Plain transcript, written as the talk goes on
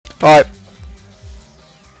Right.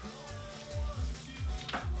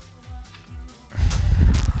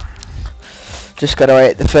 Just gotta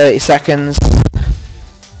wait the 30 seconds.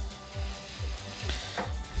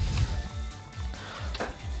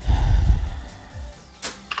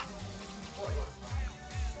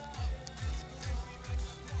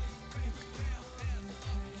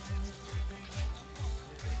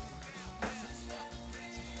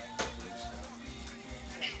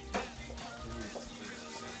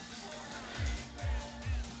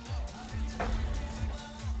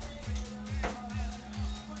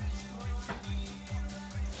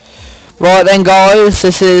 Right then guys,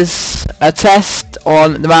 this is a test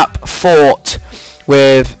on the map Fort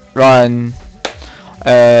with Ryan.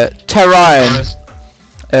 Ryan,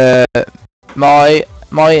 my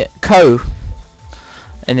co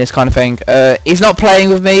in this kind of thing. He's not playing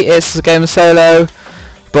with me, it's a game of solo,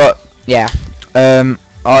 but yeah.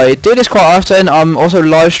 I do this quite often. I'm also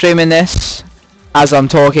live streaming this as I'm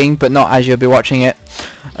talking, but not as you'll be watching it.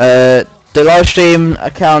 The live stream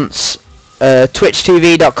account's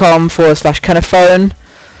twitchtv.com/Kennethphone.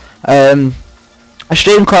 I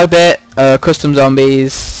stream quite a bit, custom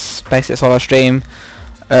zombies, basically that's all I stream.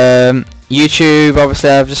 YouTube, obviously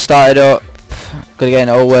I've just started up, gotta get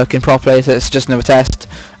it all working properly, so it's just another test.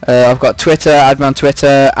 I've got Twitter, add me on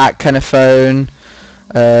Twitter, @Kennethphone.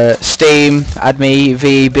 Steam, add me,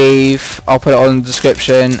 VEBeaV, I'll put it all in the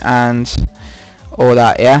description and all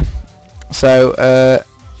that, yeah? So,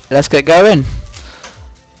 let's get going.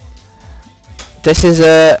 This is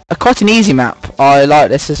quite an easy map. I like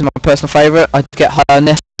this. This is my personal favourite. I'd get high on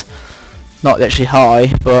this. Not literally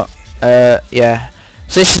high, but yeah.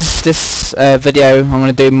 So this video, I'm going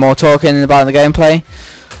to do more talking about the gameplay.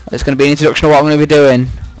 It's going to be an introduction of what I'm going to be doing,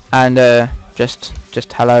 and just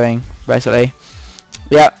helloing basically.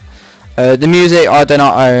 Yeah. The music I do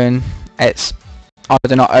not own. I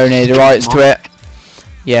do not own any rights to it.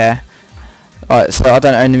 Yeah. Right. So I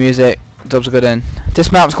don't own the music. Dubs are good in. This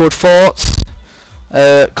map's called Forts.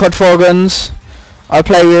 COD 4 guns. I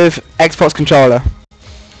play with Xbox controller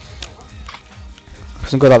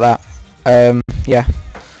because I'm good at that. Yeah,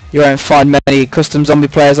 you won't find many custom zombie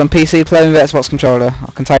players on PC playing with Xbox controller.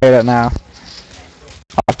 I can tell you that now.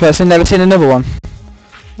 I've personally never seen another one.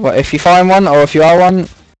 Well, if you find one or if you are one,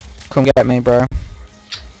 come get me, bro.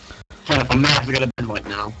 I'm actually gonna bed right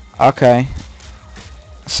now. Okay.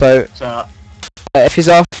 So if he's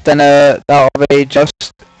off, then that'll be just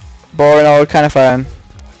boring old Kennethphone.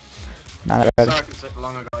 Sorry I can sit for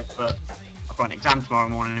longer, guys, but I've got an exam tomorrow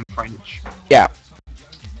morning in French. Yeah.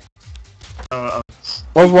 Au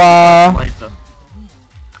revoir. Later.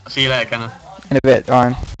 I'll see you later, Kenneth. In a bit,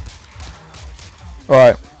 Ryan.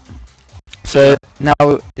 Right. So now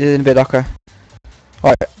he's in a bit locker.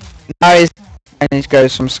 Right. Now he's and he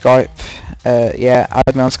goes from Skype. Yeah,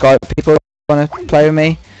 add me on Skype. People want to play with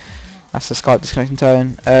me. That's the Skype disconnecting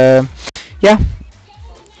tone. Yeah.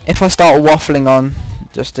 If I start waffling on,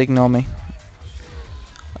 just ignore me.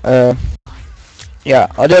 Yeah,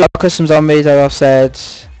 I do like custom zombies, as I've said.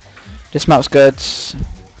 This map's good.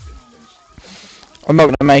 I'm not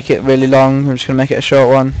going to make it really long, I'm just going to make it a short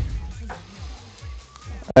one.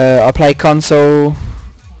 I play console.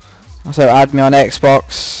 Also add me on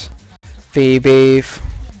Xbox. VEBeaV.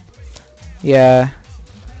 Yeah.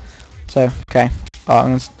 So, okay.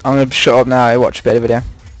 I'm going to shut up now and watch a bit of the video.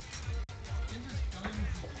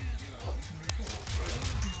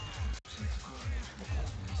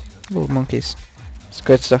 Oh, monkeys. It's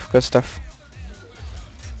good stuff, good stuff.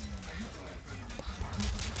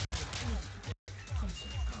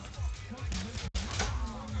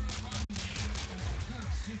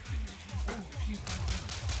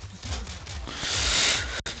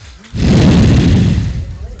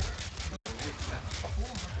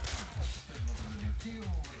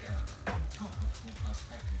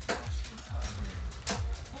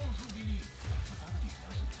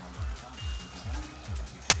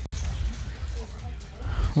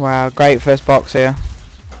 Wow, great first box here.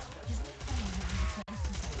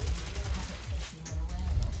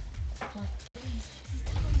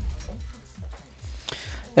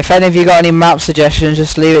 If any of you got any map suggestions,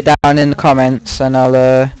 just leave it down in the comments and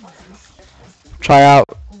I'll try out.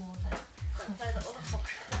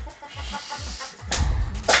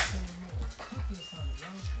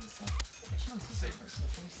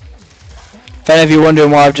 If any of you wondering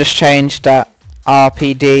why I've just changed that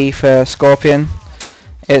RPD for Scorpion,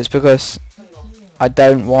 it's because I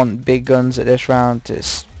don't want big guns at this round.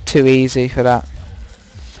 It's too easy for that.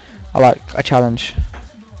 I like a challenge.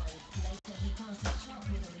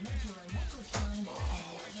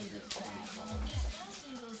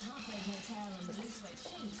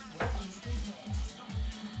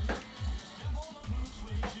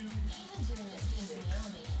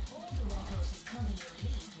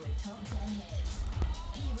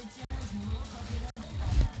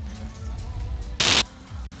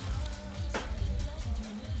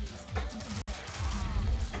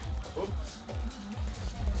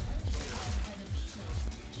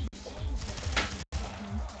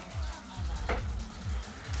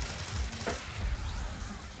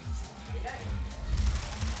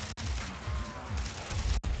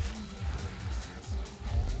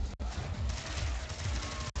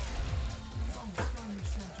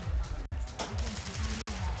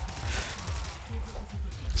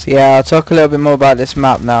 So yeah, I'll talk a little bit more about this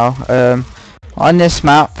map now. On this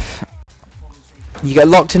map, you get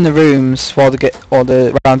locked in the rooms while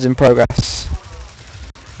the rounds in progress.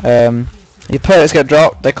 Your players get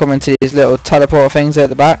dropped. They come into these little teleport things at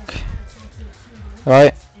the back,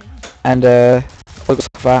 right? And all good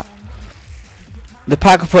stuff like that. The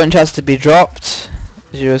pack-a-punch has to be dropped,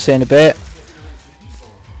 as you will see in a bit.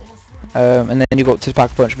 And then you go up to the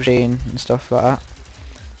pack-a-punch machine and stuff like that.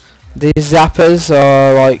 These zappers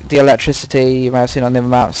are like the electricity you may have seen on the other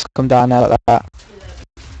maps. Come down there like that.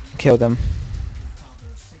 Kill them.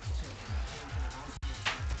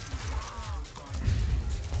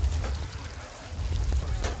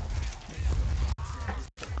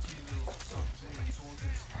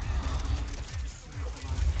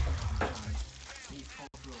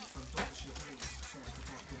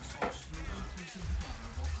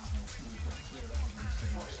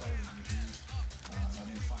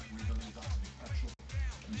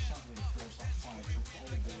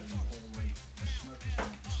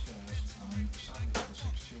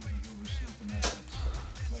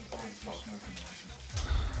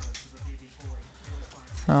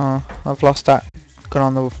 Oh, I've lost that gun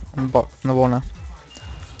on the wall now.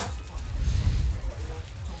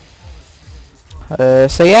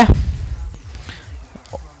 So yeah,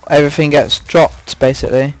 everything gets dropped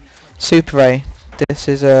basically. Super Ray. This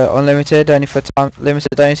is unlimited, only for time,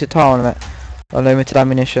 limited only to time limit, unlimited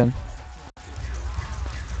ammunition.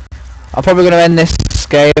 I'm probably going to end this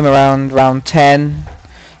game around round 10,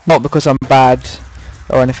 not because I'm bad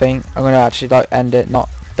or anything. I'm going to actually like end it, not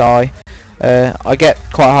die. I get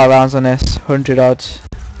quite high rounds on this, 100 odds.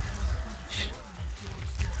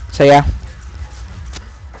 So yeah,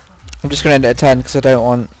 I'm just going to end it at 10 because I don't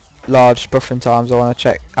want large buffering times. I want to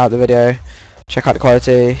check out the video, check out the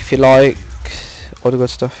quality if you like, all the good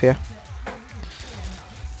stuff, yeah.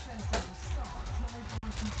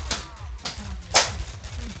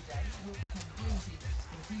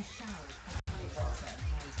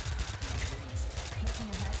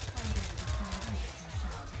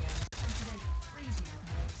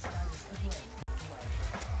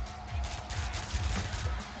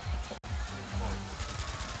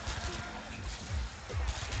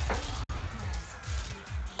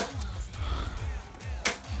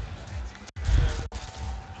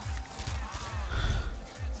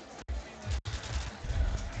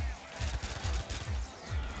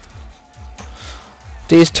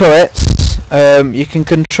 These turrets, you can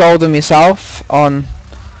control them yourself on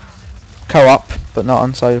co-op, but not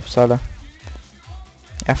on solo.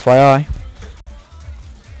 FYI.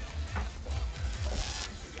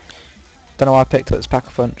 Don't know why I picked up this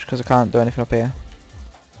pack-a-punch, because I can't do anything up here.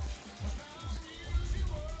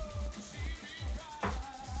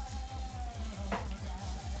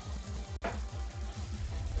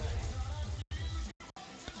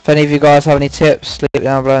 If any of you guys have any tips, leave it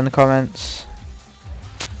down below in the comments.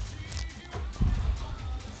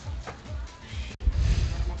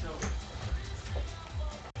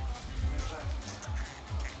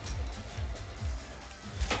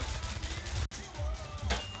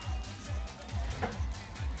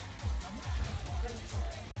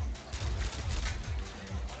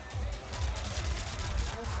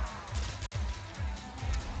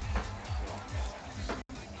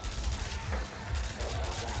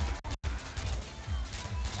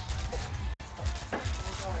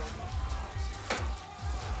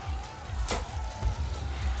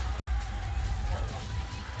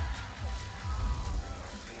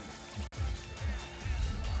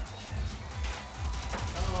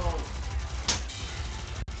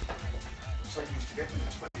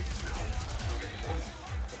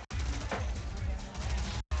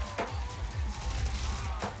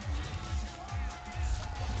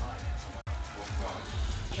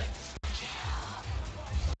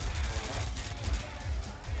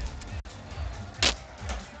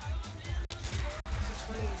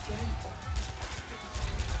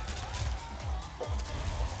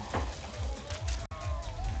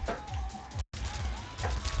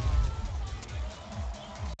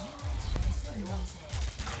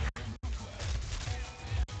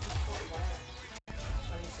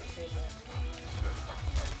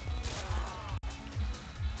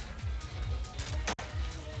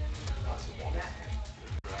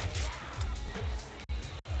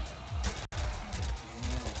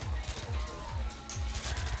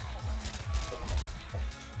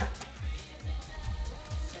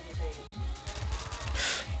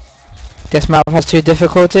 This map has two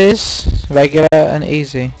difficulties, regular and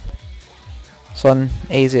easy. It's on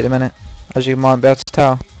easy at the minute, as you might be able to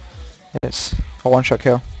tell. It's a one-shot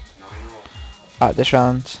kill at this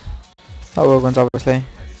round. Not all guns obviously,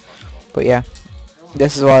 but yeah.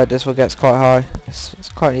 This is why this one gets quite high.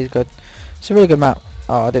 It's quite easy, good. It's a really good map.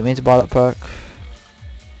 Oh, I didn't mean to buy that perk.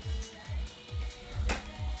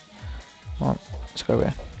 Come on, let's go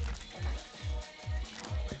here.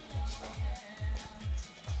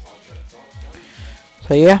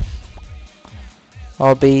 So yeah,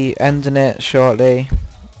 I'll be ending it shortly.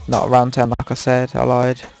 Not round 10 like I said, I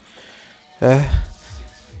lied.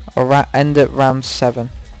 I'll end at round 7.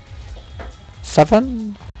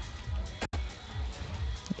 7?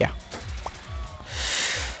 Yeah.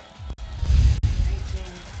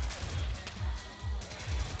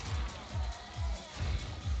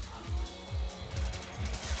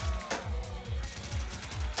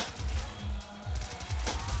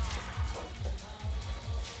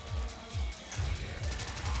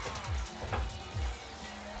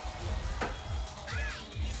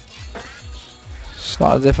 It's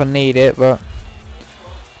not as if I need it, but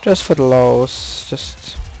just for the lols, just...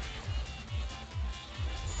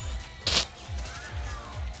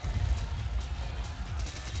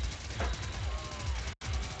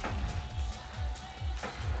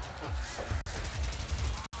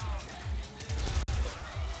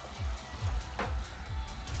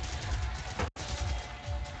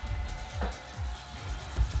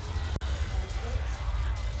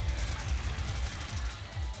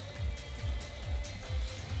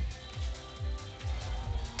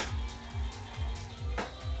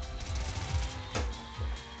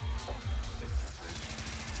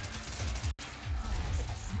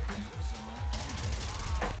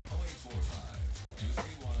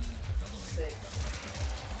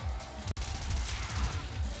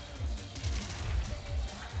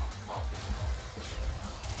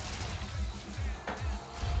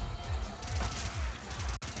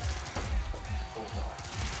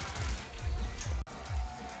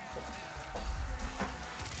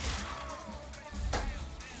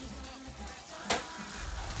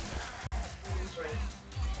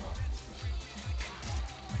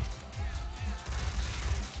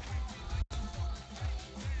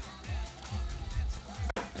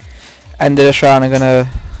 End of this round, I'm gonna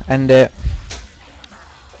end it.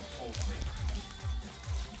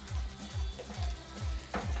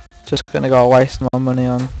 Just gonna go waste my money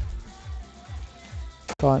on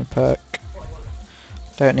buying perk.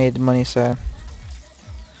 Don't need the money, so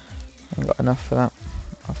I ain't got enough for that.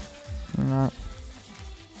 No.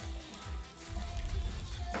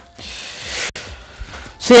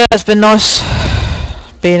 So yeah, it's been nice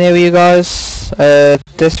being here with you guys.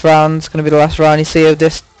 This round's gonna be the last round you see of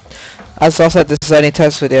this. As I said, this is only a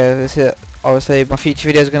test video. This is obviously my future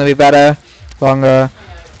videos are gonna be better, longer,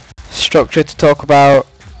 structured to talk about.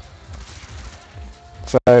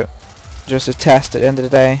 So just a test at the end of the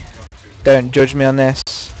day. Don't judge me on this.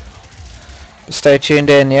 But stay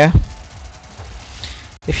tuned in, yeah.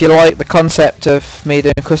 If you like the concept of me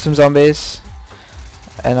doing custom zombies,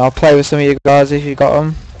 and I'll play with some of you guys if you got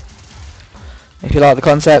them. If you like the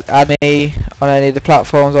concept, add me on any of the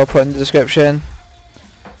platforms I'll put in the description.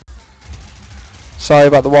 Sorry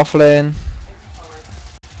about the waffling,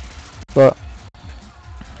 but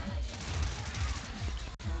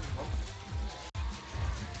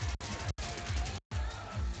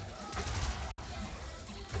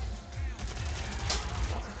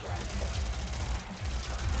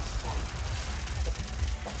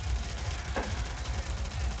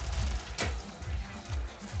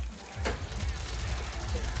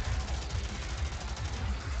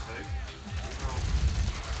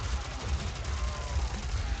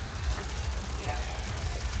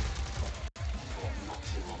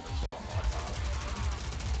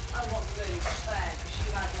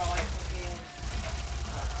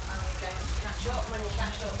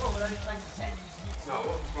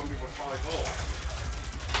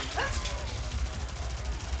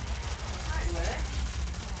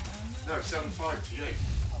No, 7.5 to you.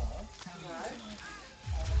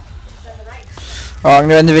 alright, I'm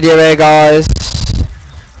gonna end the video here, guys.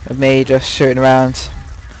 Of me just shooting around. See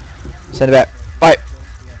you in a bit. Bye.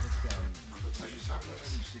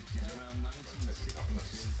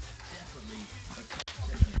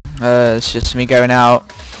 It's just me going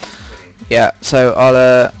out. Yeah, so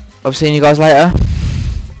I'll be seeing you guys later.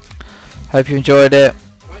 Hope you enjoyed it.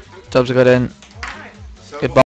 Jobs are good in. Goodbye.